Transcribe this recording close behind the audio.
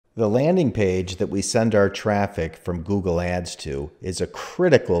The landing page that we send our traffic from Google Ads to is a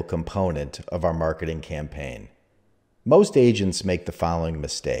critical component of our marketing campaign. Most agents make the following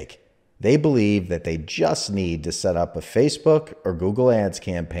mistake. They believe that they just need to set up a Facebook or Google Ads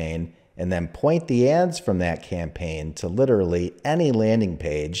campaign and then point the ads from that campaign to literally any landing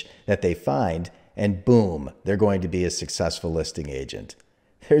page that they find, and boom, they're going to be a successful listing agent.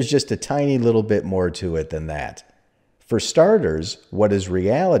 There's just a tiny little bit more to it than that. For starters, what is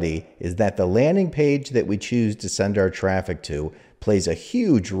reality is that the landing page that we choose to send our traffic to plays a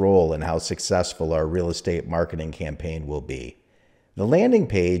huge role in how successful our real estate marketing campaign will be. The landing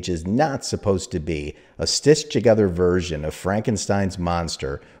page is not supposed to be a stitched together version of Frankenstein's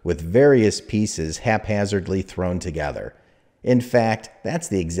monster with various pieces haphazardly thrown together. In fact, that's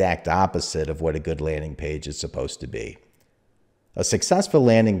the exact opposite of what a good landing page is supposed to be. A successful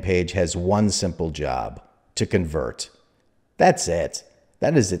landing page has one simple job: to convert. That's it.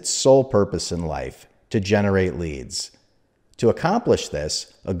 That is its sole purpose in life: to generate leads. To accomplish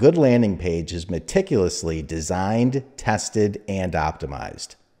this, a good landing page is meticulously designed, tested, and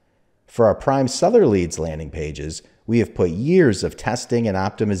optimized. For our prime seller leads landing pages, we have put years of testing and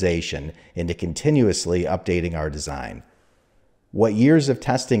optimization into continuously updating our design. What years of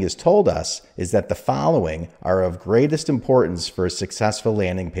testing has told us is that the following are of greatest importance for a successful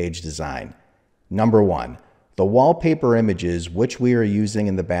landing page design. Number one, the wallpaper images which we are using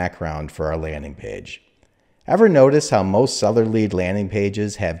in the background for our landing page. Ever notice how most seller lead landing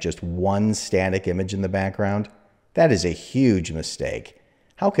pages have just one static image in the background? That is a huge mistake.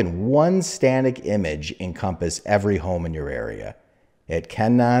 How can one static image encompass every home in your area? It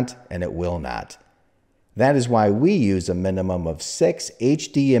cannot and it will not. That is why we use a minimum of 6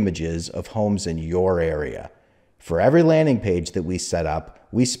 HD images of homes in your area. For every landing page that we set up,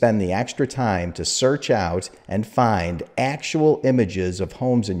 we spend the extra time to search out and find actual images of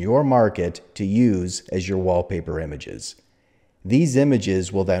homes in your market to use as your wallpaper images. These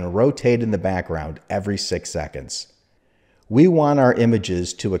images will then rotate in the background every 6 seconds. We want our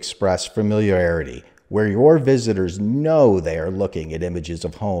images to express familiarity, where your visitors know they are looking at images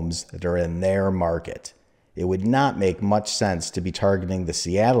of homes that are in their market. It would not make much sense to be targeting the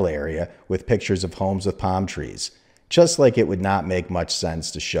Seattle area with pictures of homes with palm trees, just like it would not make much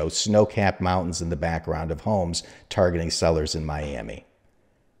sense to show snow-capped mountains in the background of homes targeting sellers in Miami.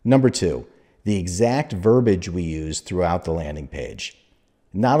 Number two, the exact verbiage we use throughout the landing page.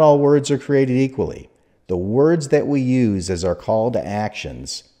 Not all words are created equally. The words that we use as our call to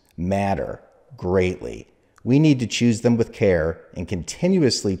actions matter greatly. We need to choose them with care and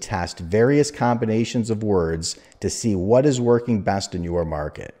continuously test various combinations of words to see what is working best in your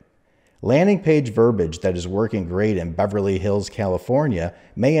market. Landing page verbiage that is working great in Beverly Hills, California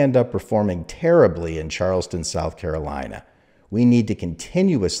may end up performing terribly in Charleston, South Carolina. We need to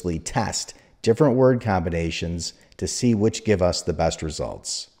continuously test different word combinations to see which give us the best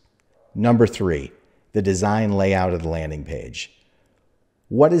results. Number three, the design layout of the landing page.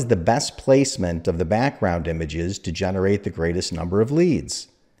 What is the best placement of the background images to generate the greatest number of leads?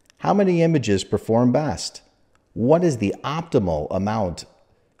 How many images perform best? What is the optimal amount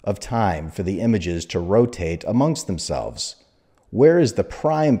of time for the images to rotate amongst themselves? Where is the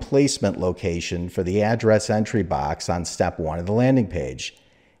prime placement location for the address entry box on step 1 of the landing page?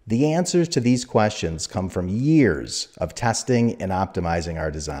 The answers to these questions come from years of testing and optimizing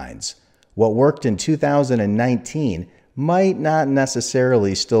our designs. What worked in 2019 might not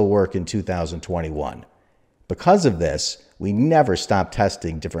necessarily still work in 2021. Because of this, we never stop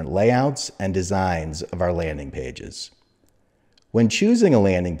testing different layouts and designs of our landing pages. When choosing a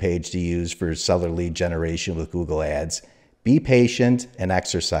landing page to use for seller lead generation with Google Ads, be patient and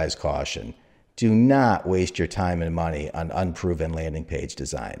exercise caution. Do not waste your time and money on unproven landing page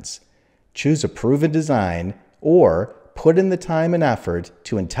designs. Choose a proven design or put in the time and effort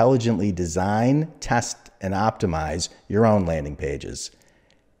to intelligently design, test, and optimize your own landing pages.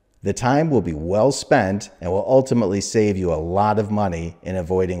 The time will be well spent and will ultimately save you a lot of money in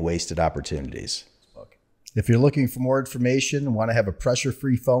avoiding wasted opportunities. If you're looking for more information and want to have a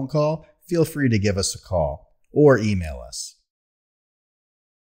pressure-free phone call, feel free to give us a call or email us.